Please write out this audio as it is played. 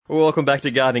Welcome back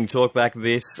to Gardening Talk back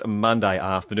this Monday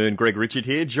afternoon. Greg Richard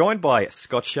here, joined by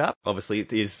Scott Sharp. Obviously,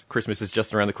 Christmas is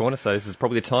just around the corner, so this is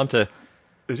probably the time to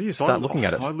start looking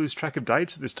at it. I lose track of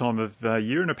dates at this time of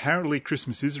year, and apparently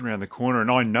Christmas is around the corner,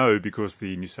 and I know because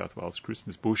the New South Wales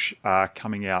Christmas bush are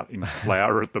coming out in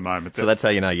flower at the moment. So that's how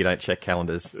you know you don't check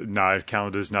calendars. No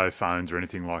calendars, no phones or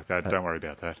anything like that. Don't worry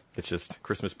about that. It's just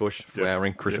Christmas bush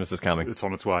flowering, Christmas is coming. It's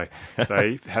on its way.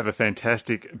 They have a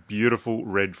fantastic, beautiful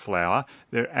red flower.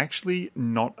 They're actually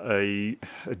not a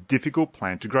difficult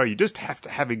plant to grow. You just have to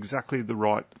have exactly the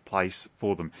right place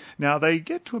for them. Now, they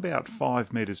get to about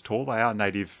 5 metres tall. They are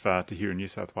native to here in New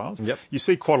South Wales. Yep. You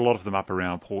see quite a lot of them up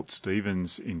around Port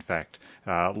Stephens, in fact.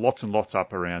 Lots and lots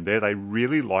up around there. They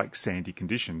really like sandy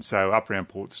conditions. So up around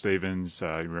Port Stephens,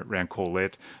 around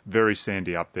Corlette, very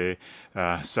sandy up there.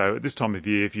 So at this time of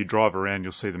year, if you drive around,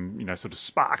 you'll see them, sort of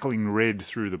sparkling red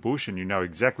through the bush, and you know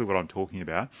exactly what I'm talking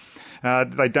about.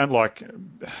 They don't like,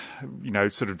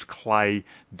 sort of clay,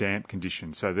 damp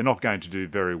conditions. So they're not going to do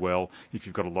very well if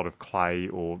you've got a lot of clay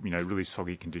or, really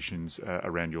soggy conditions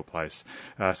around your place.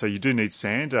 So you do need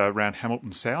sand around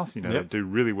Hamilton South. They do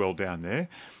really well down there.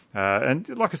 And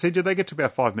like I said, they get to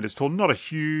about 5 metres tall. Not a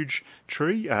huge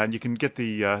tree, and you can get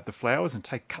the flowers and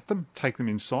cut them, take them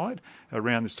inside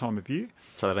around this time of year.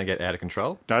 So they don't get out of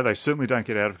control? No, they certainly don't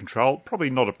get out of control. Probably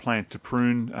not a plant to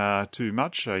prune too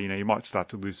much. You might start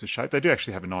to lose the shape. They do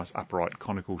actually have a nice upright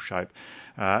conical shape.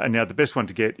 And now the best one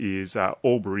to get is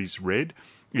Albury's Red.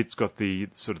 It's got the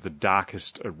sort of the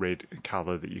darkest red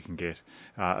colour that you can get.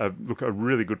 A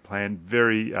really good plant,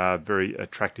 very, very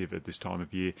attractive at this time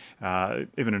of year.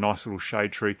 Even a nice little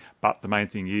shade tree. But the main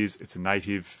thing is it's a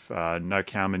native, no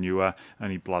cow manure,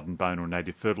 only blood and bone or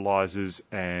native fertilisers,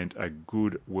 and a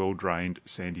good, well-drained,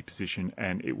 sandy position,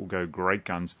 and it will go great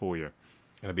guns for you.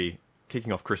 It'll be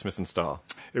kicking off Christmas in style.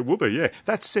 It will be, yeah.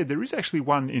 That said, there is actually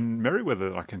one in Merriweather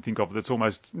that I can think of that's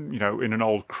almost, in an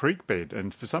old creek bed,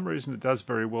 and for some reason it does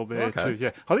very well there too.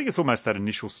 Yeah, I think it's almost that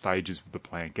initial stages with the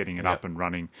plant, getting it up and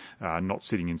running, not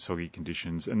sitting in soggy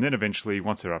conditions, and then eventually,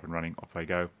 once they're up and running, off they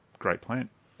go. Great plant.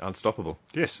 Unstoppable.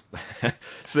 Yes.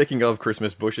 Speaking of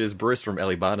Christmas bushes, Bruce from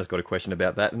Ellie Barn has got a question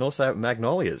about that, and also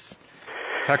magnolias.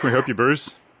 How can we help you,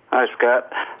 Bruce? Hi, Scott.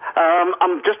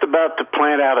 I'm just about to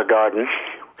plant out a garden.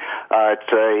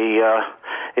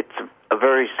 It's a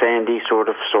very sandy sort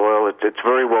of soil. It's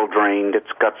very well drained.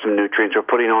 It's got some nutrients. We're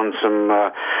putting on some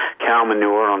cow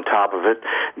manure on top of it,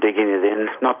 digging it in,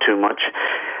 not too much.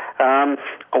 I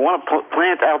want to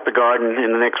plant out the garden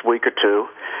in the next week or two.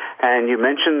 And you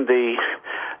mentioned the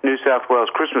New South Wales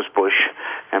Christmas bush,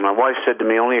 and my wife said to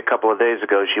me only a couple of days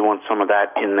ago she wants some of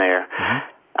that in there.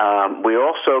 Mm-hmm. We're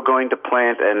also going to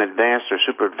plant an advanced or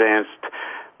super advanced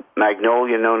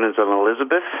magnolia known as an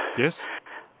Elizabeth. Yes.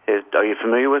 Are you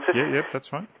familiar with it? Yeah, yep,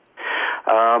 that's right.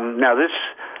 Now,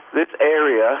 this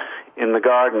area in the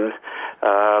garden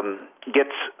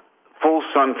gets full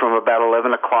sun from about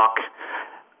 11 o'clock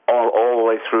all the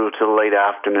way through to the late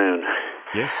afternoon.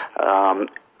 Yes.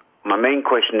 My main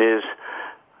question is,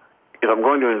 if I'm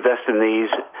going to invest in these,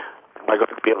 am I going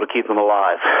to be able to keep them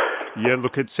alive? Yeah,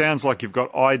 look, it sounds like you've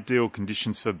got ideal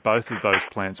conditions for both of those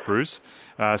plants, Bruce.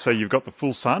 So you've got the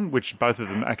full sun, which both of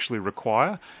them actually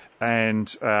require.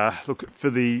 And look,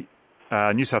 for the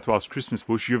New South Wales Christmas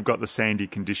bush, you've got the sandy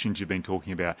conditions you've been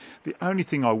talking about. The only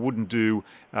thing I wouldn't do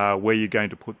where you're going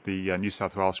to put the New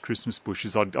South Wales Christmas bush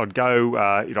is I'd go,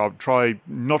 I'd try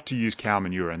not to use cow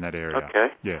manure in that area. Okay.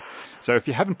 Yeah. So if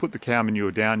you haven't put the cow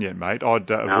manure down yet, mate, I'd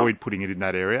avoid putting it in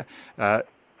that area.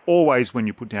 Always, when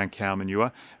you put down cow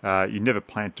manure, you never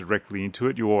plant directly into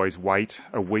it. You always wait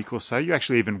a week or so. You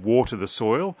actually even water the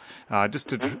soil just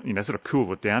to, sort of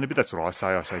cool it down a bit. That's what I say.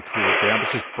 I say cool it down. But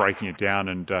it's just breaking it down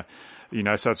and,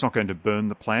 so it's not going to burn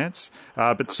the plants.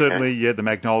 But certainly, the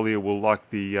magnolia will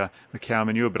like the cow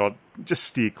manure, but I'd just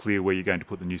steer clear where you're going to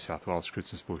put the New South Wales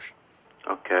Christmas bush.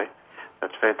 Okay.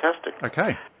 That's fantastic.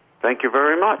 Okay. Thank you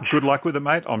very much. Good luck with it,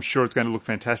 mate. I'm sure it's going to look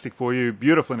fantastic for you.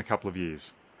 Beautiful in a couple of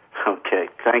years. Okay.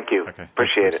 Thank you. Okay.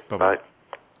 Appreciate it. Bye-bye. Bye.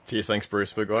 Cheers, thanks,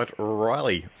 Bruce. We've got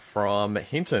Riley from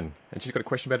Hinton, and she's got a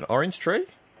question about an orange tree.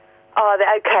 Oh,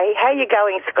 okay. How are you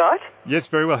going, Scott? Yes,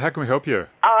 very well. How can we help you?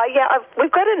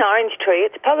 We've got an orange tree.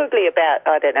 It's probably about,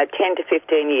 10 to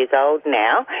 15 years old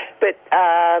now. But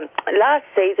last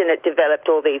season it developed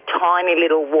all these tiny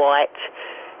little white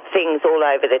things all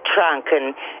over the trunk,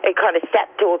 and it kind of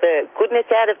sapped all the goodness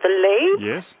out of the leaves.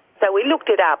 Yes. So we looked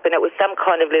it up, and it was some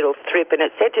kind of little thrip, and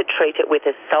it said to treat it with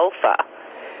a sulphur.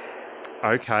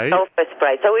 Okay. Sulphur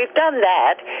spray. So we've done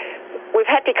that. We've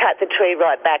had to cut the tree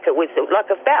right back. It was like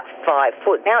about 5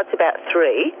 foot. Now it's about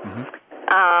 3. Mm-hmm.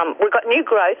 We've got new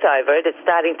growth over it. It's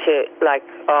starting to,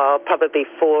 probably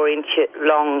 4-inch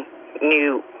long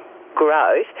new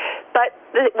growth, but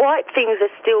the white things are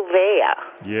still there.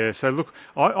 Yeah, so look,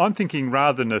 I'm thinking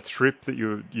rather than a thrip that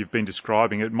you've been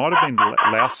describing, it might have been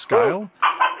louse scale.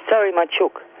 Sorry, my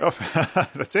chook. Oh,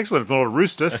 that's excellent. It's not a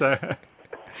rooster, so...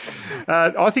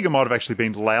 I think it might have actually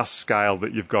been louse scale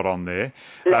that you've got on there.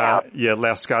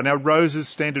 Louse scale. Now,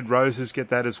 standard roses get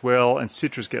that as well, and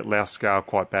citrus get louse scale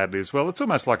quite badly as well. It's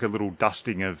almost like a little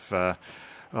dusting of, how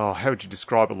would you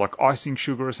describe it, like icing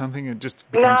sugar or something? It just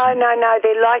becomes... No,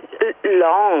 they're like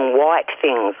long white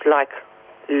things,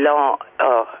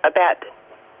 about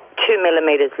 2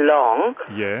 millimetres long.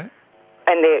 Yeah.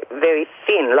 And they're very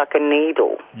thin, like a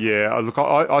needle. Yeah, look,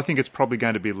 I think it's probably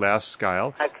going to be louse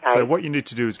scale. Okay. So what you need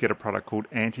to do is get a product called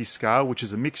anti-scale, which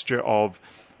is a mixture of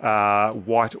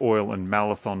white oil and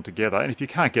malathion together. And if you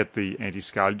can't get the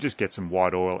anti-scale, you just get some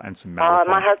white oil and some malathion.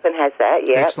 Oh, my husband has that,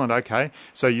 yeah. Excellent, okay.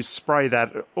 So you spray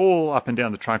that all up and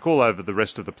down the trunk, all over the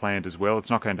rest of the plant as well.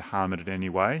 It's not going to harm it in any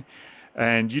way.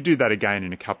 And you do that again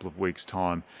in a couple of weeks'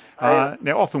 time.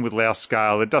 Now, often with louse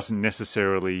scale, it doesn't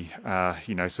necessarily,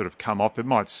 sort of come off. It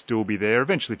might still be there.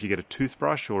 Eventually, if you get a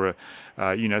toothbrush or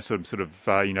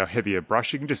a, heavier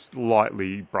brush, you can just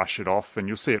lightly brush it off, and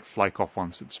you'll see it flake off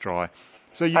once it's dry.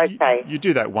 So you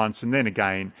do that once, and then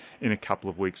again in a couple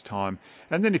of weeks' time.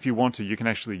 And then if you want to, you can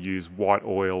actually use white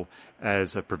oil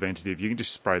as a preventative. You can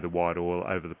just spray the white oil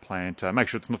over the plant. Make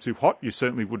sure it's not too hot. You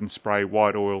certainly wouldn't spray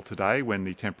white oil today when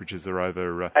the temperatures are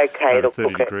over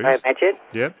 30 degrees. I imagine.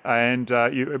 Yep, and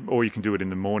you can do it in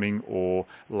the morning or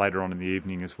later on in the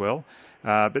evening as well.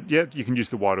 But yeah, you can use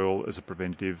the white oil as a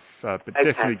preventative. But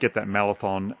definitely get that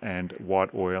malathion and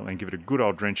white oil and give it a good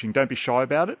old drenching. Don't be shy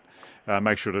about it.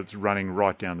 Make sure that it's running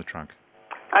right down the trunk.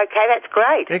 Okay, that's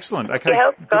great. Excellent. Okay,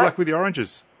 good luck with the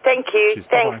oranges. Thank you. Cheers.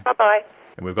 Thanks. Bye-bye.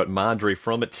 And we've got Marjorie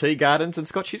from Tea Gardens. And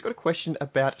Scott, she's got a question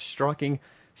about striking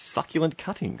succulent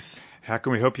cuttings. How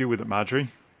can we help you with it,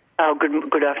 Marjorie? Oh,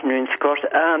 good afternoon, Scott.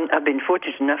 I've been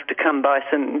fortunate enough to come by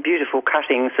some beautiful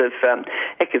cuttings of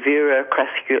Echevera,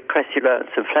 crassula, and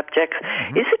some flapjacks.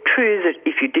 Mm-hmm. Is it true that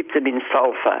if you dip them in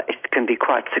sulphur, it can be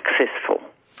quite successful?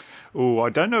 Oh, I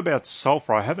don't know about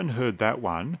sulphur. I haven't heard that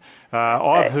one.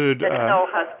 I've heard... That's an old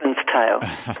husband's tale.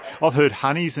 I've heard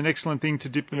honey's an excellent thing to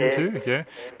dip them into, yeah.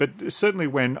 But certainly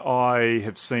when I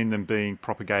have seen them being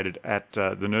propagated at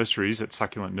the nurseries, at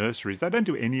succulent nurseries, they don't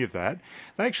do any of that.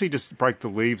 They actually just break the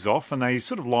leaves off and they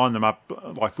sort of line them up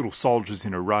like little soldiers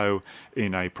in a row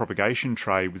in a propagation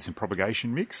tray with some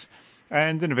propagation mix.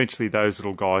 And then eventually those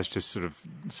little guys just sort of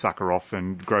sucker off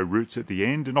and grow roots at the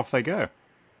end and off they go.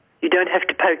 You don't have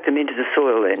to poke them into the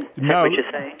soil then? Is that what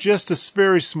you're saying? Just a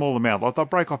very small amount. Like they'll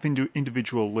break off into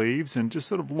individual leaves and just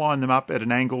sort of line them up at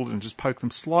an angle and just poke them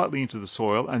slightly into the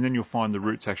soil, and then you'll find the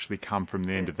roots actually come from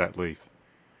the end of that leaf.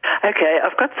 Okay,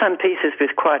 I've got some pieces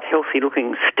with quite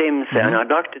healthy-looking stems there, and I'd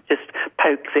like to just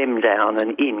poke them down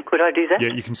and in. Could I do that?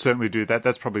 Yeah, you can certainly do that.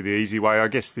 That's probably the easy way. I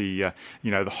guess the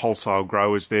the wholesale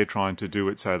growers, they're trying to do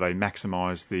it so they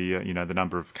maximise the the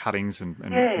number of cuttings and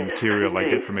material they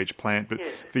get from each plant. But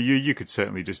for you could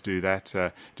certainly just do that.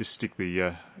 Just stick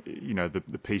the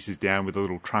the pieces down with the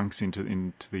little trunks into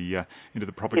the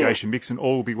propagation mix, and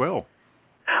all will be well.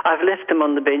 I've left them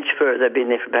on the bench they've been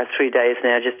there for about 3 days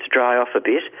now, just to dry off a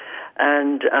bit,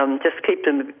 and just keep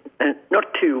them not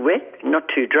too wet, not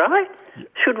too dry.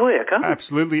 Should work, huh?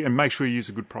 Absolutely, and make sure you use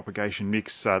a good propagation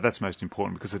mix. That's most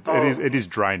important because it is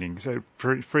draining, so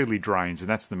it freely drains, and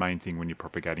that's the main thing when you're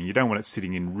propagating. You don't want it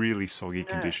sitting in really soggy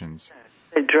conditions.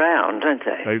 They drown, don't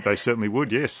they? They certainly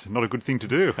would, yes. Not a good thing to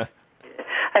do.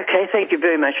 Okay, thank you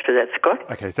very much for that, Scott.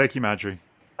 Okay, thank you, Marjorie.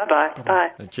 Bye-bye.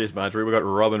 Bye. Cheers, Marjorie. We've got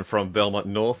Robin from Belmont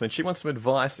North, and she wants some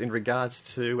advice in regards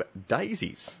to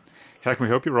daisies. How can we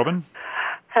help you, Robin?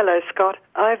 Hello, Scott.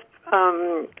 I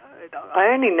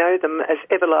only know them as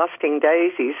everlasting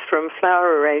daisies from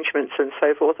flower arrangements and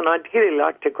so forth, and I'd really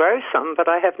like to grow some, but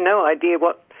I have no idea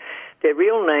what their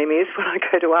real name is when I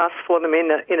go to ask for them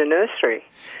in a nursery.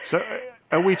 So,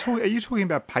 are you talking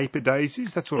about paper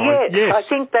daisies? That's what Yes, I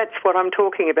think that's what I'm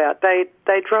talking about. They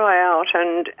dry out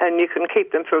and you can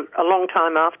keep them for a long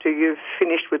time after you've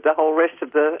finished with the whole rest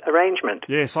of the arrangement.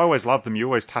 Yes, I always love them. You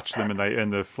always touch them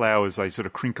and the flowers, they sort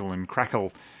of crinkle and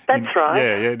crackle. That's right.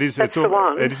 Yeah, it is. That's the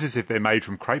one. It is as if they're made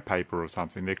from crepe paper or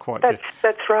something. They're quite.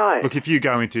 That's right. Look, if you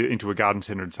go into a garden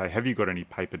centre and say, "Have you got any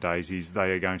paper daisies?"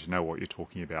 they are going to know what you're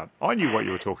talking about. I knew what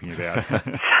you were talking about.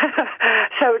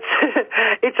 So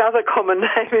its other common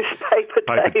name is paper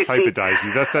daisy. Paper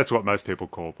daisy. That's what most people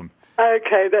call them.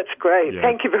 Okay, that's great. Yeah.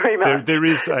 Thank you very much. There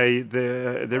is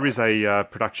a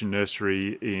production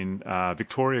nursery in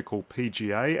Victoria called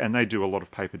PGA, and they do a lot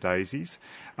of paper daisies.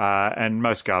 And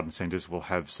most garden centres will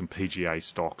have some PGA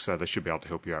stock, so they should be able to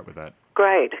help you out with that.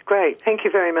 Great. Thank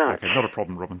you very much. Okay, not a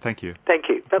problem, Robin. Thank you. Thank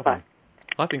you. Bye-bye.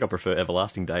 I think I prefer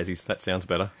everlasting daisies. That sounds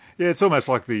better. Yeah, it's almost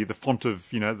like the font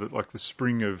of, like the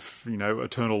spring of,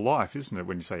 eternal life, isn't it,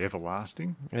 when you say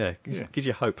everlasting? Yeah, gives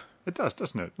you hope. It does,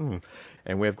 doesn't it? Mm.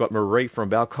 And we've got Marie from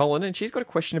Balcolin, and she's got a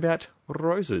question about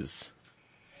roses.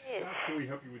 Yes. How can we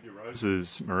help you with your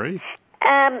roses, Marie?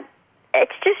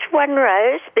 It's just one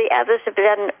rose. The others have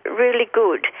done really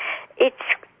good. It's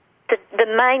the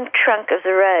main trunk of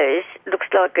the rose looks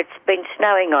like it's been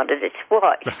snowing on it. It's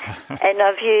white. And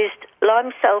I've used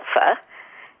lime sulphur,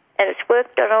 and it's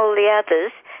worked on all the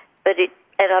others, and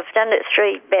I've done it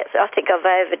 3 bets. I think I've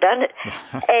overdone it.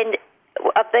 And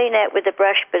I've been out with a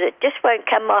brush, but it just won't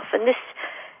come off. And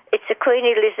it's a Queen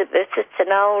Elizabeth. It's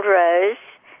an old rose.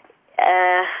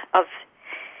 I've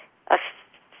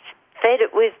fed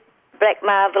it with black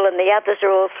marble, and the others are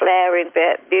all flowering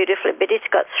beautifully, but it's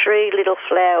got 3 little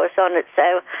flowers on it,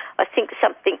 so I think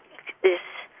something is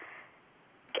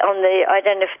on I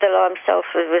don't know if the lime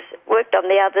sulphur was worked on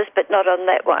the others, but not on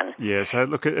that one. Yeah, so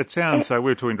look, it sounds, so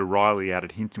we were talking to Riley out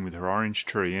at Hinton with her orange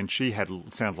tree, and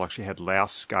sounds like she had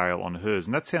louse scale on hers,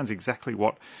 and that sounds exactly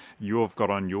what you've got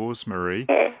on yours, Marie.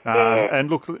 And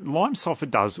look, lime sulphur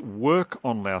does work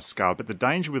on louse scale, but the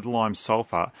danger with lime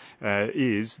sulphur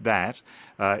is that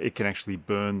it can actually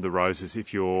burn the roses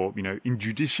if you're,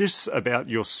 injudicious about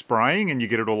your spraying and you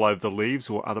get it all over the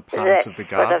leaves or other parts of the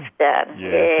garden. That's what I've done.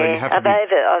 Yeah, so you have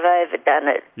to I've overdone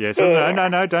it. Yeah, so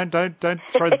no, don't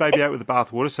throw the baby out with the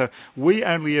bathwater. So we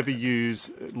only ever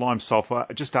use lime sulphur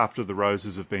just after the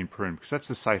roses have been pruned, because that's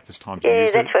the safest time to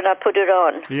use it. Yeah, that's when I put it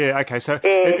on. Yeah, okay, so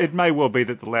it may well be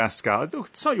that the louse scale,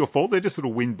 it's not your fault, they're just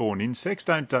little wind-borne insects.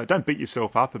 Don't beat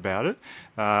yourself up about it.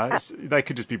 They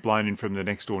could just be blown in from the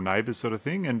next-door neighbours sort of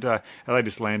thing, and they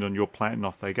just land on your plant and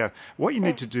off they go. What you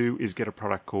need to do is get a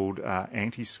product called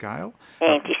Anti-Scale.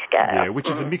 Anti-Scale. Yeah, which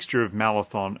is a mixture of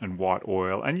malathion and white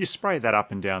oil, and you spray that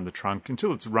up and down the trunk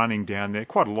until it's running down there,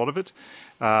 quite a lot of it,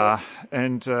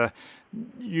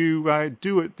 you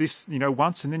do it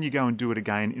once, and then you go and do it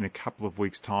again in a couple of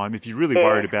weeks' time. If you're really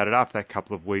worried about it after that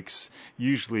couple of weeks,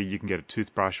 usually you can get a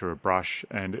toothbrush or a brush,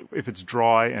 and if it's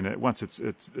dry and once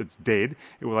it's dead,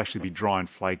 it will actually be dry and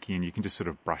flaky, and you can just sort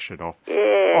of brush it off.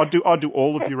 I'll do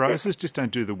all of your roses, just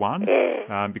don't do the one,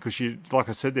 because like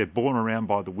I said, they're borne around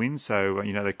by the wind, so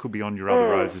they could be on your other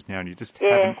roses now, and you just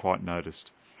haven't quite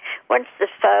noticed. Once the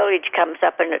foliage comes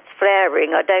up and it's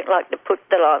flowering, I don't like to put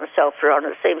the lime sulphur on.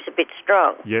 It seems a bit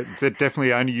strong. Yeah, they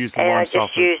definitely only use the lime sulphur. I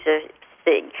just use a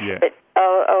thing. Yeah. But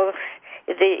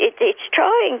it's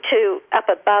trying to, up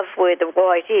above where the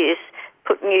white is,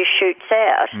 put new shoots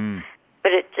out.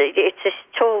 But it's a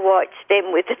tall white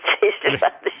stem with it,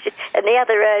 and the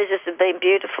other roses have been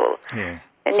beautiful. Yeah.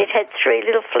 And it had 3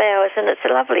 little flowers, and it's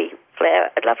a lovely flower,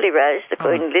 a lovely rose, the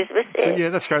Queen Elizabeth. So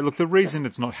that's great. Look, the reason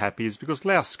it's not happy is because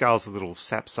louse scale's a little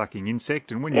sap-sucking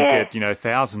insect, and when you get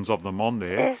thousands of them on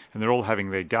there, and they're all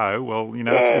having their go, well,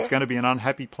 it's going to be an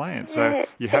unhappy plant. So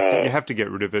you have to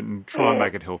get rid of it and try and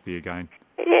make it healthy again.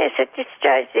 Yes, it just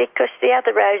shows because the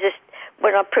other roses,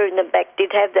 when I pruned them back,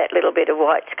 did have that little bit of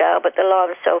white scale, but the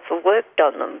lime sulphur worked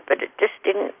on them, but it just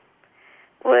didn't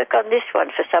work on this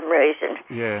one for some reason.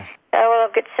 Yeah. Oh, well,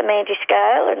 I'll get some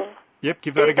anti-scale and... Yep,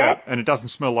 give that a go. And it doesn't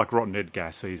smell like rotten egg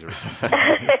gas either.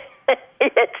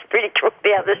 It's pretty cool,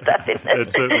 the other stuff, isn't it?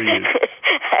 It certainly is.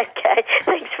 Okay,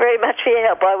 thanks very much for your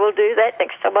help. I will do that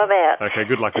next time I'm out. Okay,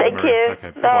 good luck with it, Marie. Thank you.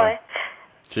 Okay, bye.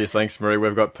 Cheers, thanks, Marie.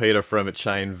 We've got Peter from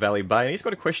Chain Valley Bay, and he's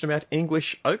got a question about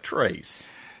English oak trees.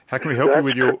 How can we help you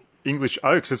with your English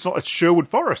oaks? It's Sherwood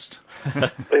Forest. Yeah,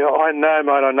 I know,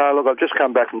 mate, I know. Look, I've just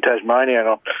come back from Tasmania,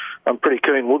 and I'm pretty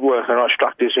keen woodworker, and I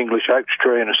struck this English oak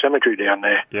tree in a cemetery down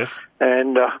there. Yes.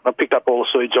 And I picked up all the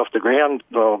seeds off the ground,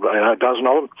 a dozen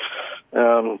of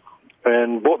them,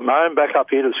 and brought my own back up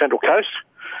here to the Central Coast.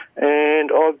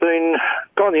 And I've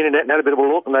gone on the internet and had a bit of a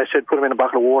look, and they said put them in a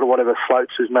bucket of water, whatever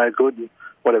floats is no good, and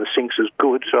whatever sinks is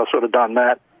good, so I've sort of done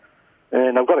that.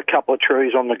 And I've got a couple of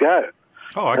trees on the go.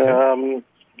 Oh, okay.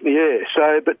 Yeah,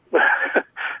 so, but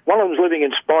one of them's living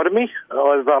in spite of me.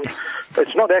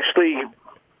 It's not actually,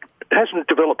 it hasn't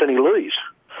developed any leaves.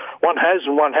 One has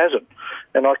and one hasn't.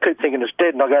 And I keep thinking it's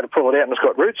dead, and I go to pull it out and it's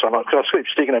got roots on it, because I keep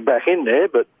sticking it back in there,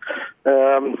 but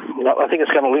I think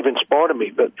it's going to live in spite of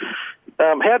me. But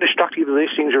How destructive are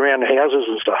these things around the houses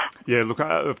and stuff? Yeah, look,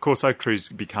 of course, oak trees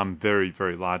become very,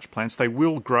 very large plants. They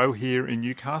will grow here in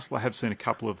Newcastle. I have seen a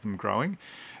couple of them growing.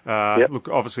 Look,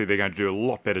 obviously they're going to do a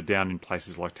lot better down in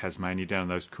places like Tasmania, down in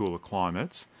those cooler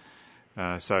climates.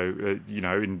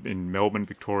 In Melbourne,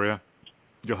 Victoria,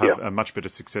 you'll have a much better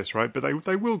success rate. But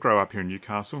they will grow up here in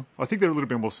Newcastle. I think they're a little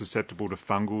bit more susceptible to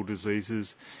fungal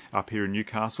diseases up here in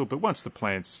Newcastle. But once the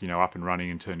plant's, up and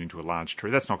running and turned into a large tree,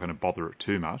 that's not going to bother it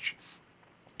too much.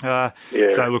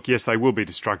 So, look, yes, they will be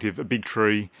destructive. A big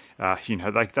tree, they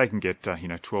can get,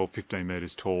 12, 15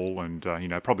 metres tall and,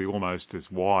 probably almost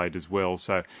as wide as well.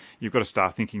 So you've got to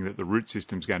start thinking that the root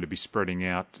system's going to be spreading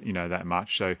out, that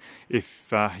much. So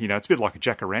if, it's a bit like a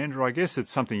jacaranda, I guess.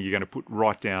 It's something you're going to put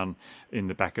right down in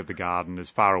the back of the garden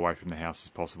as far away from the house as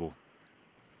possible.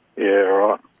 Yeah,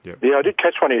 right. Yep. Yeah, I did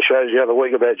catch one of your shows the other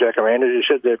week about jacarandas. You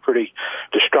said they're pretty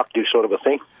destructive sort of a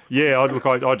thing. Yeah,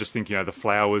 I just think, the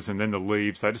flowers and then the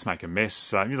leaves, they just make a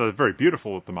mess. They're very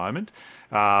beautiful at the moment.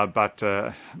 But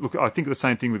look, I think the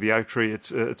same thing with the oak tree.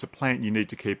 It's a plant you need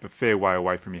to keep a fair way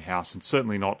away from your house and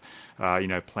certainly not,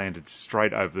 planted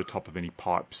straight over the top of any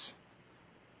pipes.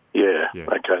 Yeah.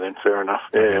 Okay then, fair enough.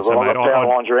 Yeah, Okay, so, I've got power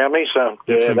lines around me, so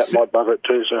that might bug it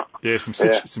too. So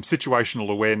some situational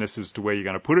awareness as to where you're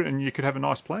going to put it, and you could have a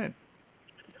nice plant.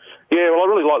 Yeah, well, I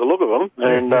really like the look of them,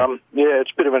 and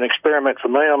it's a bit of an experiment for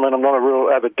me. I mean, I'm not a real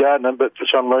avid gardener, but for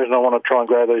some reason I want to try and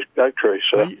grow these oak trees.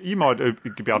 So you might be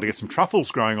able to get some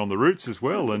truffles growing on the roots as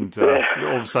well, and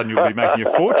all of a sudden you'll be making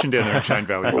a fortune down there in Shane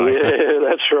Valley, mate. Yeah,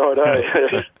 that's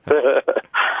right.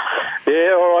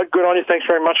 Yeah, all right, good on you. Thanks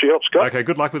very much for your help, Scott. Okay,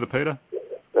 good luck with it, Peter.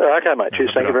 Okay, mate.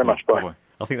 Cheers. Thank you very much. Bye.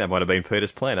 I think that might have been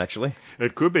Peter's plan, actually.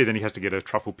 It could be. Then he has to get a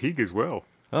truffle pig as well.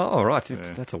 Oh, right.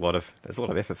 There's a lot of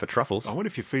effort for truffles. I wonder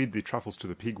if you feed the truffles to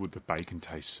the pig, would the bacon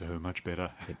taste so much better?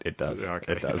 It does.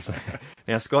 Okay. It does.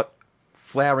 Now, Scott,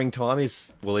 flowering time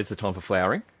it's the time for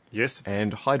flowering. Yes.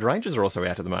 And hydrangeas are also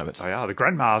out at the moment. They are, the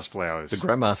grandma's flowers. The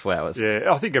grandma's flowers.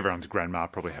 Yeah, I think everyone's grandma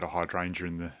probably had a hydrangea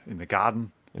in the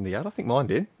garden. In the yard? I think mine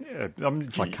did. Yeah.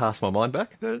 If I cast my mind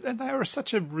back. And they are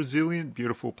such a resilient,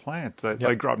 beautiful plant.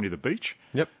 They grow up near the beach.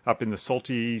 Yep. Up in the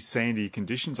salty, sandy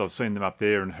conditions. I've seen them up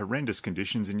there in horrendous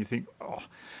conditions, and you think, oh,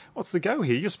 what's the go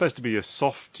here? You're supposed to be a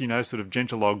soft, sort of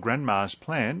gentle old grandma's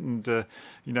plant, and,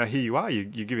 here you are.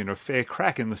 You're giving it a fair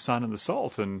crack in the sun and the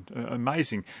salt, and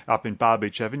amazing. Up in Bar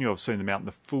Beach Avenue, I've seen them out in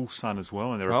the full sun as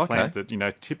well, and they're a plant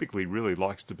that, typically really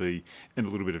likes to be in a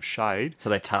little bit of shade. So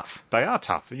they're tough. They are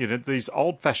tough. These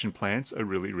old-fashioned plants are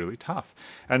really, really tough.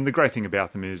 And the great thing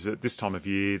about them is that this time of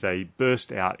year, they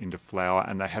burst out into flower,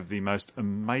 and they have the most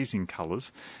amazing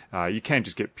colours. You can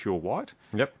just get pure white.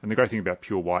 Yep. And the great thing about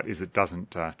pure white is it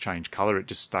doesn't change colour, it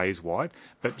just stays white.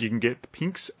 But you can get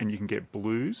pinks and you can get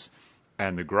blues.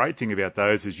 And the great thing about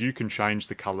those is you can change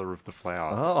the colour of the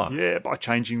flower. Oh. Yeah, by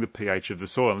changing the pH of the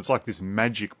soil. And it's like this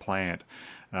magic plant.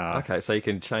 Okay, so you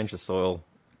can change the soil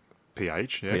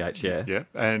pH, yeah. pH, yeah. Yeah,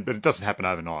 but it doesn't happen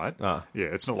overnight. Oh. Yeah,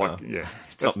 it's not like,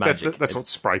 It's not magic. That's what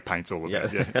spray paint's all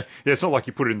about, yeah. It's not like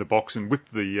you put it in the box and whip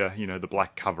the, the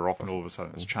black cover off and all of a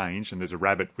sudden it's changed and there's a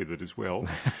rabbit with it as well.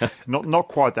 Not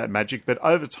quite that magic, but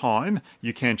over time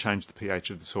you can change the pH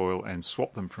of the soil and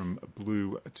swap them from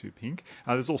blue to pink.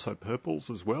 There's also purples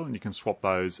as well, and you can swap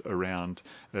those around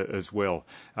as well.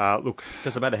 Look,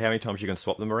 does it matter how many times you can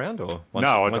swap them around, or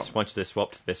once they're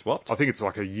swapped, they're swapped? I think it's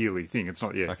like a yearly thing. It's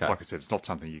not, okay. Like I said, it's not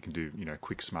something you can do,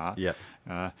 quick smart. Yeah.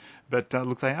 But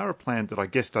look, they are a plant that I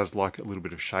guess does like a little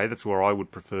bit of shade. That's where I would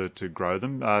prefer to grow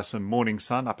them. Some morning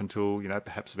sun up until,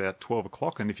 perhaps about 12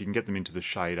 o'clock. And if you can get them into the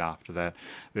shade after that,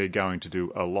 they're going to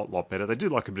do a lot better. They do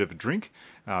like a bit of a drink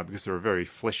because they're a very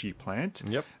fleshy plant.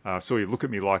 Yep. So you look at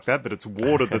me like that, but it's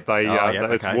water that they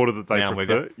it's water that they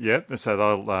prefer. Yep.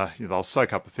 So they'll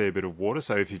soak up a fair bit of water.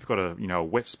 So if you've got a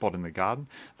wet spot in the garden,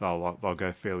 they'll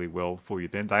go fairly well for you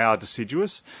then. They are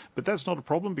deciduous, but that's not a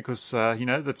problem because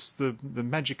that's the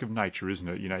magic of nature, isn't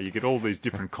it? You get all these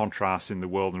different contrasts in the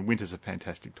world, and winter's a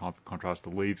fantastic time for contrast. The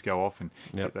leaves go off and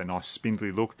you get that nice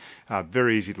spindly look.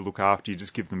 Very easy to look after. You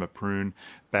just give them a prune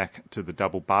back to the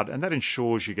double bud, and that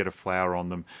ensures you get a flower on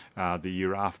them the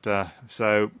year after.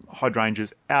 So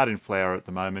hydrangeas out in flower at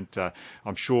the moment.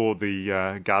 I'm sure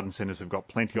the garden centres have got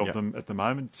plenty of them at the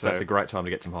moment. So that's a great time to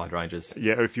get some hydrangeas.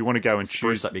 Yeah, if you want to go and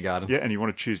spruce up your garden. Yeah, and you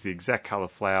want to choose the exact colour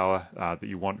flower that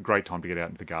you want, great time to get out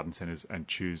into the garden centres and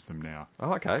choose them now.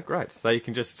 Oh, okay, great. So you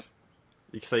can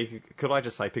could I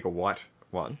just say pick a white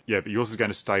one? Yeah, but yours is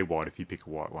going to stay white if you pick a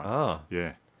white one. Oh.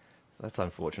 Yeah. That's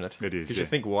unfortunate. It is. Because you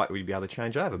think white would be able to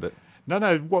change over, but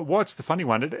no. White's the funny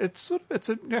one. It's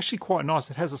actually quite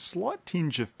nice. It has a slight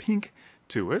tinge of pink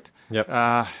to it, Yep.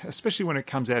 especially when it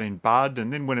comes out in bud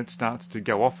and then when it starts to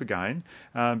go off again.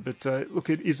 But look,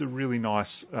 it is a really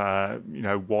nice,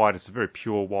 white. It's a very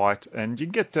pure white, and you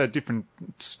can get different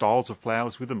styles of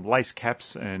flowers with them, lace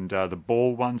caps and the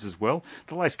ball ones as well.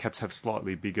 The lace caps have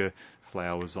slightly bigger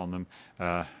flowers on them.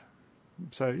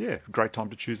 So, yeah, great time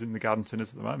to choose in the garden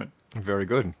centres at the moment. Very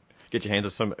good. Get your hands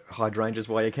on some hydrangeas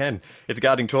while you can. It's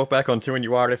Gardening Talk back on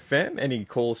 2NURFM. Any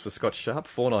calls for Scott Sharp?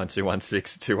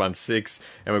 49216216.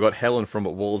 And we've got Helen from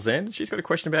Wallsend. She's got a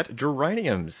question about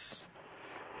geraniums.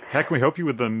 How can we help you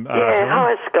with them, Yeah, Helen?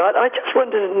 hi Scott. I just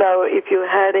wanted to know if you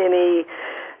had any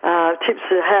tips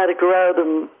on how to grow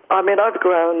them. I mean, I've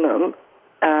grown them,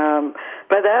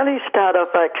 but they only start off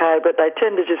okay, but they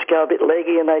tend to just go a bit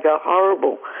leggy and they go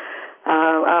horrible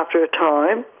after a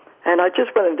time. And I just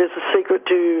wondered, there's a secret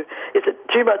to, is it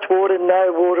too much water,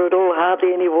 no water at all,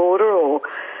 hardly any water, or,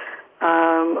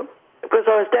 because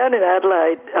I was down in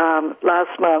Adelaide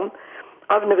last month.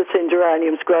 I've never seen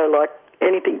geraniums grow like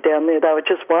anything down there. They were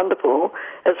just wonderful,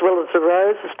 as well as the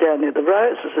roses down there. The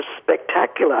roses are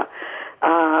spectacular.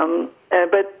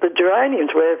 But the geraniums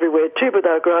were everywhere too, but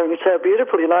they were growing so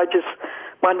beautifully, and I just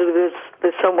wondered if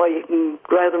there's some way you can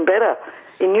grow them better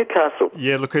in Newcastle.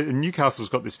 Yeah, look, Newcastle's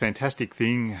got this fantastic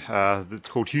thing that's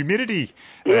called humidity.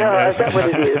 Yeah, is that what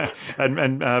it is?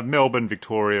 And Melbourne,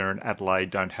 Victoria and Adelaide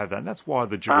don't have that. And that's why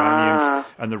the geraniums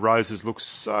and the roses look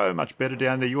so much better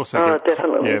down there. You also get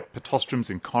definitely. petostrums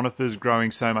and conifers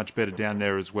growing so much better down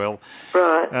there as well.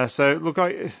 Right. So, look,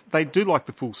 they do like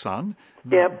the full sun.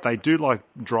 Yep. They do like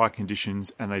dry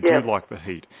conditions and they do like the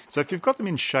heat. So if you've got them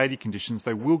in shady conditions,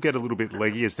 they will get a little bit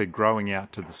leggy as they're growing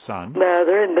out to the sun. No,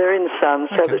 they're in the sun,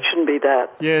 so that shouldn't be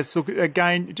that. Yes, look,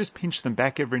 again, just pinch them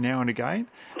back every now and again,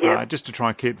 just to try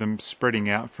and keep them spreading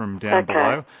out from down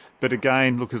below. But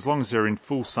again, look, as long as they're in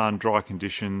full sun, dry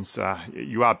conditions,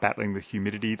 you are battling the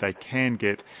humidity. They can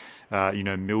get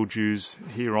mildews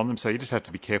here on them, so you just have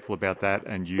to be careful about that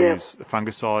and use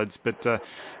fungicides. But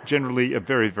generally, a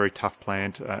very, very tough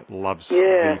plant loves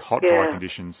the hot, dry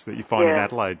conditions that you find in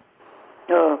Adelaide.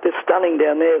 Oh, they're stunning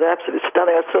down there. They're absolutely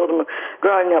stunning. I saw them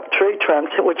growing up tree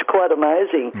trunks, which are quite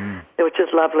amazing. They were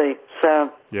just lovely. So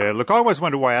yeah, look, I always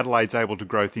wonder why Adelaide's able to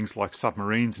grow things like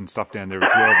submarines and stuff down there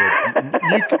as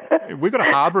well. We've got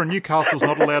a harbour and Newcastle's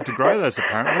not allowed to grow those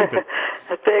apparently. But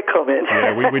a fair comment.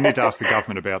 Yeah, we need to ask the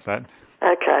government about that.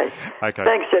 Okay.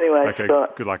 Thanks anyway, Okay,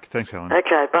 Scott. good luck. Thanks, Helen.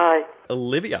 Okay, bye.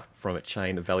 Olivia from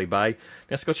Chain Valley Bay.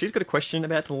 Now, Scott, she's got a question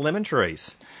about lemon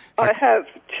trees. I have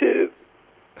two.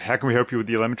 How can we help you with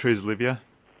your lemon trees, Olivia?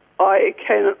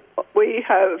 We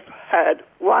have had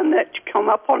one that's come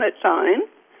up on its own,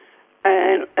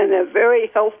 and they're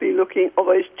very healthy looking. Oh,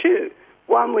 there's two.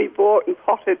 One we bought and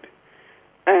potted,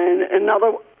 and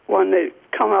another one that's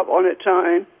come up on its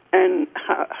own and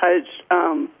has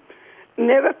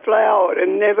never flowered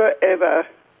and never ever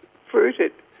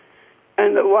fruited.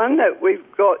 And the one that we've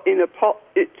got in a pot,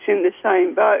 it's in the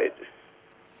same boat.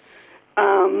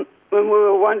 When we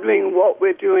were wondering what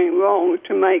we're doing wrong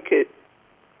to make it,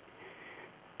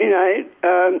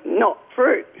 not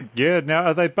fruit. Yeah. Now,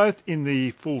 are they both in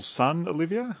the full sun,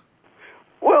 Olivia?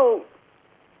 Well,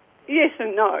 yes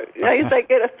and no. They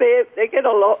get a fair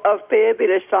bit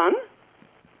of sun.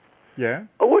 Yeah.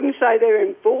 I wouldn't say they're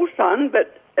in full sun,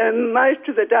 but most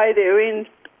of the day they're in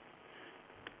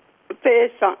fair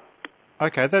sun.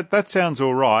 Okay, that sounds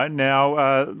all right.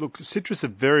 Now, look, citrus are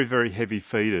very, very heavy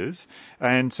feeders,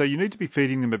 and so you need to be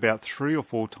feeding them about 3 or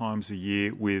 4 times a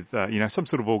year with, some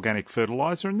sort of organic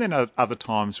fertiliser, and then other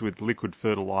times with liquid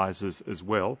fertilisers as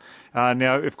well.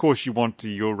 Now, of course, you want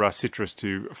your citrus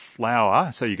to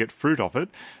flower, so you get fruit off it.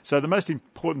 So the most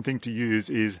important thing to use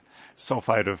is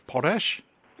sulphate of potash.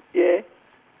 Yeah.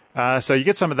 So you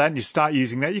get some of that and you start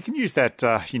using that. You can use that,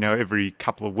 every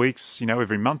couple of weeks,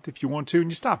 every month if you want to,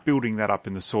 and you start building that up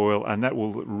in the soil, and that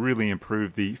will really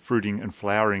improve the fruiting and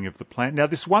flowering of the plant. Now,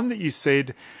 this one that you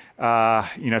said,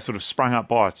 sort of sprung up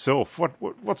by itself,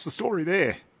 what's the story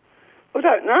there? I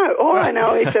don't know. All I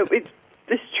know is that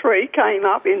this tree came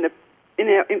up in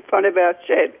front of our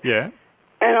shed. Yeah.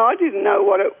 And I didn't know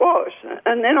what it was.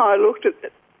 And then I looked at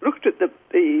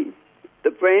the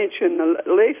branch and the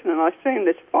leaf, and I seen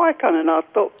this spike on it, and I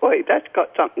thought, boy, that's got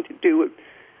something to do with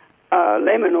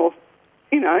lemon or,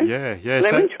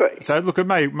 lemon tree. So, look, it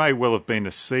may well have been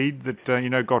a seed that,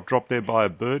 got dropped there by a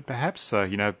bird, perhaps.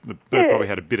 The bird probably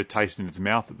had a bitter taste in its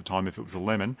mouth at the time if it was a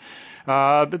lemon.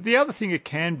 But the other thing it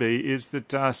can be is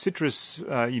that citrus,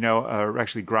 are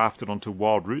actually grafted onto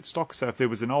wild rootstock. So if there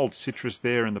was an old citrus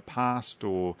there in the past,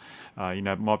 or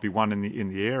might be one in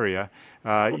the area,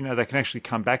 they can actually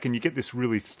come back, and you get this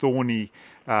really thorny,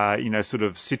 sort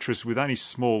of citrus with only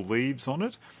small leaves on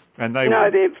it. And they No,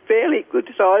 they're fairly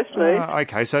good-sized leaves.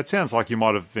 Okay, so it sounds like you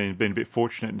might have been a bit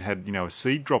fortunate and had, a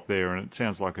seed drop there, and it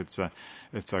sounds like it's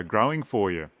growing for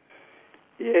you.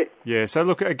 Yeah. Yeah, so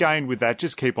look, again, with that,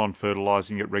 just keep on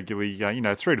fertilising it regularly,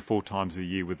 3 to 4 times a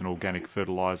year with an organic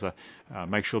fertiliser.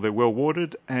 Make sure they're well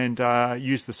watered, and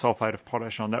use the sulphate of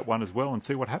potash on that one as well, and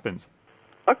see what happens.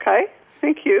 Okay,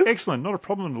 thank you. Excellent, not a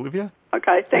problem, Olivia.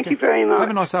 Okay, thank you very much. Have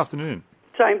a nice afternoon.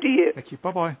 Same to you. Thank you,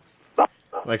 bye-bye.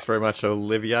 Thanks very much,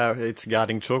 Olivia. It's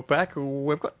Gardening Talkback.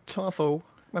 We've got time for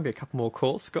maybe a couple more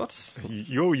calls, Scott.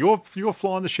 You're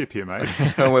flying the ship here, mate.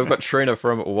 We've got Trina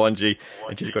from Wangi,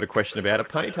 and she's got a question about a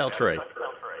ponytail tree.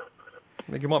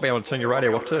 I think you might be able to turn your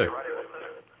radio off too.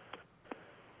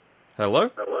 Hello?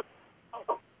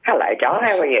 Hello, Don.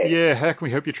 How are you? Yeah, how can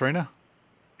we help you, Trina?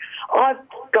 I've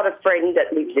got a friend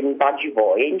that lives in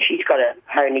Budgeboy, and she's got a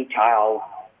ponytail.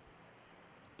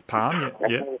 Palm,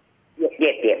 yeah.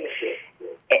 Yep.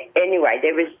 Anyway,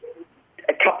 there was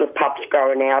a couple of pups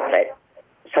growing out of it.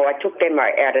 So I took them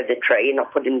out of the tree and I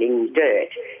put them in the dirt.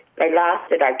 They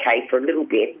lasted okay for a little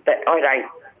bit, but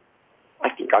I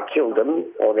think I killed them,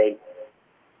 or they're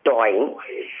dying.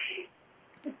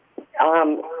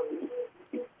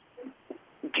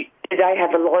 Do they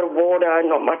have a lot of water,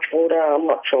 not much water? I'm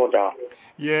not sure, though.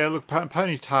 Yeah, look,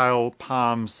 ponytail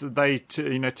palms, they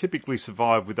typically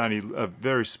survive with only a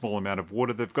very small amount of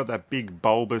water. They've got that big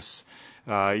bulbous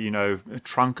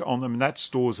trunk on them, and that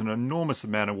stores an enormous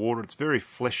amount of water. It's very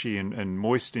fleshy and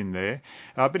moist in there.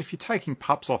 But if you're taking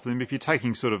pups off them, if you're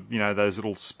taking sort of, those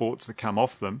little sports that come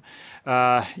off them,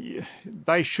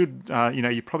 they should,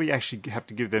 you probably actually have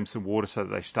to give them some water so that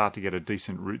they start to get a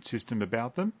decent root system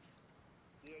about them.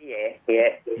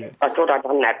 Yeah. I thought I'd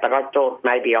done that, but I thought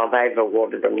maybe I've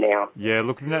overwatered them now. Yeah,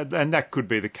 look, and that could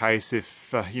be the case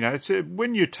if, it's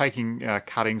when you're taking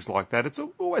cuttings like that, it's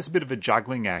always a bit of a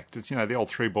juggling act. It's, the old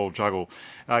 3-ball juggle.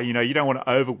 You don't want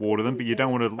to overwater them, but you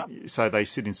don't want to, so they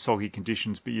sit in soggy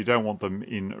conditions, but you don't want them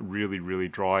in really, really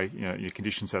dry, your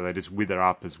conditions so they just wither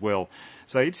up as well.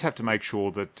 So you just have to make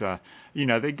sure that,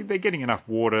 they're getting enough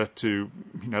water to,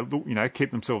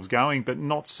 keep themselves going, but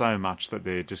not so much that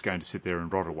they're just going to sit there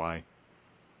and rot away.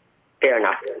 Fair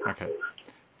enough. Okay.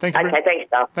 Thank you. Okay,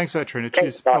 thanks, Doug. Thanks for that, Trina.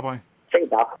 Thanks, Cheers. Bye-bye. See you,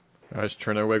 Doug. All right,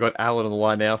 Trina, we've got Alan on the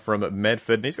line now from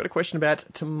Medford, and he's got a question about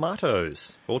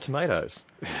tomatoes, or tomatoes.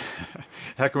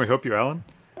 How can we help you, Alan?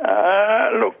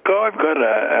 Look, I've got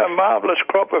a marvellous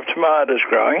crop of tomatoes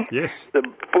growing. Yes. The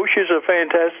bushes are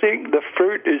fantastic, the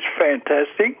fruit is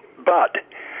fantastic, but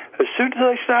as soon as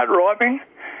they start ripening,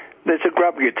 there's a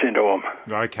grub gets into them.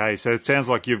 Okay, so it sounds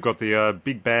like you've got the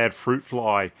big bad fruit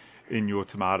fly in your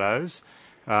tomatoes.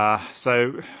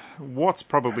 So what's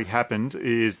probably happened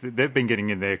is that they've been getting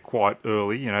in there quite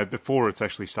early, before it's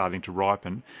actually starting to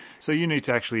ripen. So you need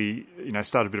to actually,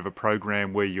 start a bit of a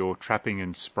program where you're trapping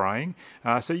and spraying.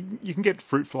 So you can get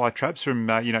fruit fly traps from,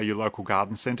 your local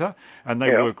garden centre, and they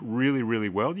work really, really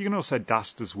well. You can also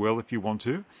dust as well if you want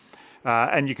to.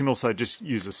 And you can also just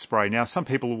use a spray. Now, some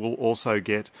people will also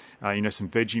get, some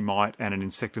Vegemite and an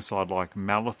insecticide like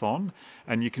Malathion,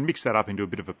 and you can mix that up into a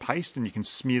bit of a paste, and you can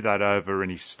smear that over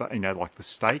any, like the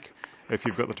steak, if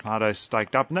you've got the tomatoes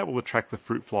staked up, and that will attract the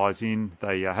fruit flies in.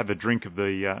 They have a drink of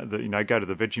the go to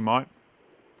the Vegemite,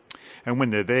 and when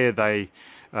they're there, they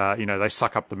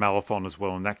suck up the Malathion as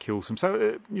well, and that kills them.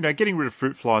 So, getting rid of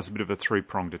fruit flies is a bit of a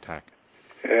three-pronged attack.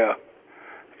 Yeah.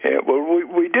 Yeah, well,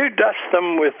 we do dust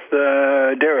them with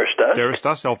Derris dust. Derris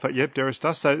dust, Derris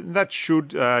dust. So that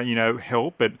should,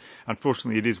 help, but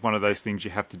unfortunately it is one of those things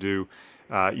you have to do,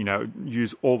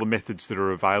 use all the methods that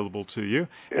are available to you,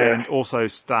 and also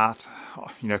start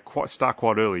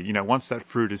quite early. Once that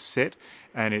fruit is set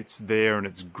and it's there and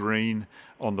it's green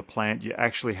on the plant, you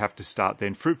actually have to start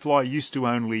then. Fruit fly used to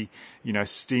only,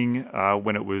 sting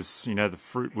when it was, the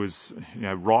fruit was,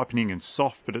 ripening and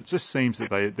soft, but it just seems that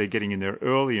they're getting in there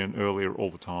earlier and earlier all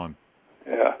the time.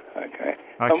 Yeah, okay.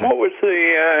 And what was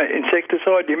the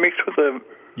insecticide you mixed with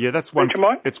the that's one.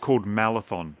 Vegemite? It's called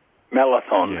Malathion.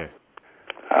 Malathion.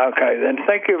 Yeah. Okay, then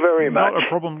thank you very much. Not a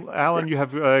problem, Alan. You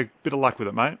have a bit of luck with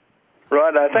it, mate.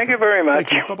 Right, thank you very much.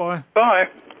 Thank you. Bye-bye. Bye.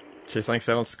 Cheers, thanks,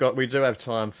 Alan. Scott, we do have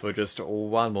time for just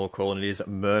one more call, and it is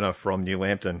Myrna from New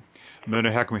Lambton.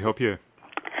 Myrna, how can we help you?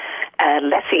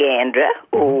 Lasiandra,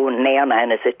 or now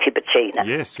known as a Tibertina.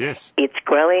 Yes. It's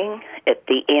growing at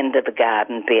the end of a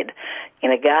garden bed.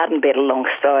 In a garden bed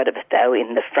alongside of it, though,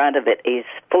 in the front of it is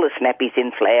full of snappies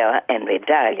in flower and red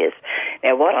dahlias.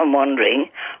 Now, what I'm wondering,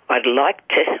 I'd like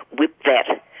to whip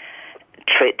that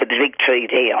tree, the big tree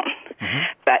down. Mm-hmm.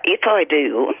 But if I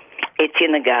do, it's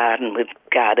in the garden with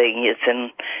gardenias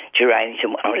and geraniums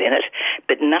and whatnot in it,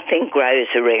 but nothing grows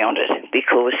around it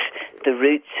because the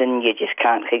roots and you just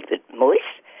can't keep it moist.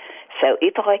 So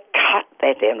if I cut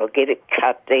that down or get it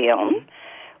cut down,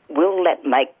 will that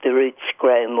make the roots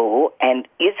grow more? And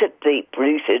is it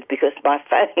deep-rooted? Because my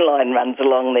phone line runs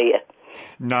along there.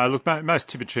 No, look, most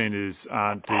Tiburtinas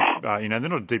aren't deep, they're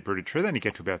not a deep-rooted tree. They only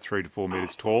get to about 3 to 4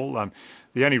 metres tall.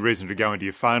 The only reason to go into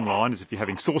your phone line is if you're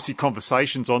having saucy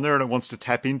conversations on there and it wants to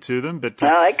tap into them. But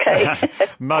okay.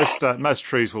 most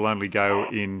trees will only go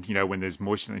in, when there's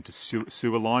moisture into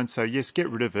sewer lines. So yes, get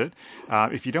rid of it.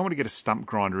 If you don't want to get a stump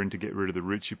grinder in to get rid of the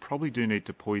roots, you probably do need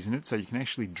to poison it. So you can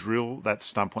actually drill that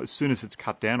stump as soon as it's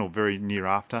cut down or very near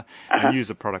after, and use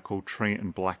a product called Tree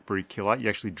and Blackberry Killer. You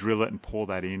actually drill it and pour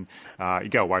that in. You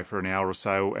go away for an hour or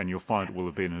so, and you'll find it will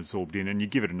have been absorbed in, and you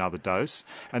give it another dose,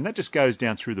 and that just goes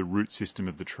down through the root system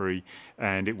of the tree,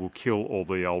 and it will kill all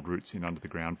the old roots in under the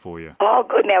ground for you. Oh,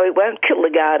 good. Now, it won't kill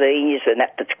the gardenias and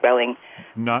that's growing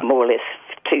more or less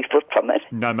 2 foot from it?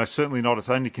 No, most certainly not. It's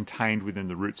only contained within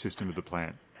the root system of the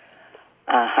plant.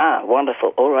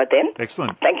 Wonderful. All right, then.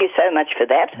 Excellent. Thank you so much for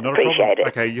that. Not Appreciate it.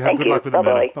 Okay, you have good luck with the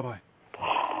matter. Bye-bye.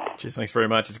 Cheers, thanks very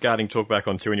much. It's Gardening Talk back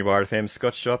on 2NUR FM.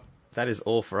 Scott Sharp, that is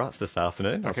all for us this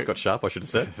afternoon. Okay. Scott Sharp, I should have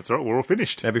said. That's all right, we're all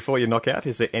finished. Now, before you knock out,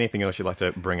 is there anything else you'd like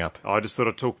to bring up? I just thought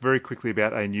I'd talk very quickly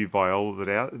about a new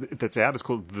viola that's out. It's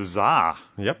called the Tsar.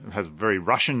 Yep. It has very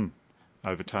Russian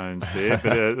overtones there,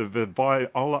 but the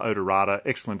Viola odorata,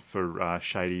 excellent for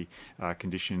shady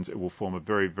conditions. It will form a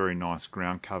very, very nice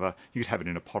ground cover. You could have it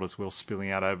in a pot as well,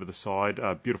 spilling out over the side.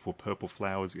 Beautiful purple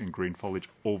flowers and green foliage,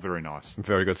 all very nice.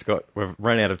 Very good, Scott. We've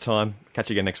run out of time. Catch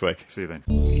you again next week. See you then.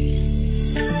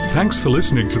 Thanks for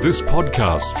listening to this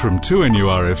podcast from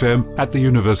 2NUR FM at the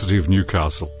University of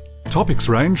Newcastle. Topics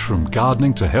range from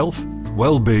gardening to health,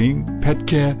 well-being, pet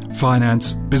care,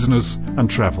 finance, business and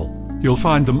travel. You'll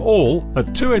find them all at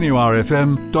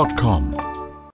 2NURFM.com.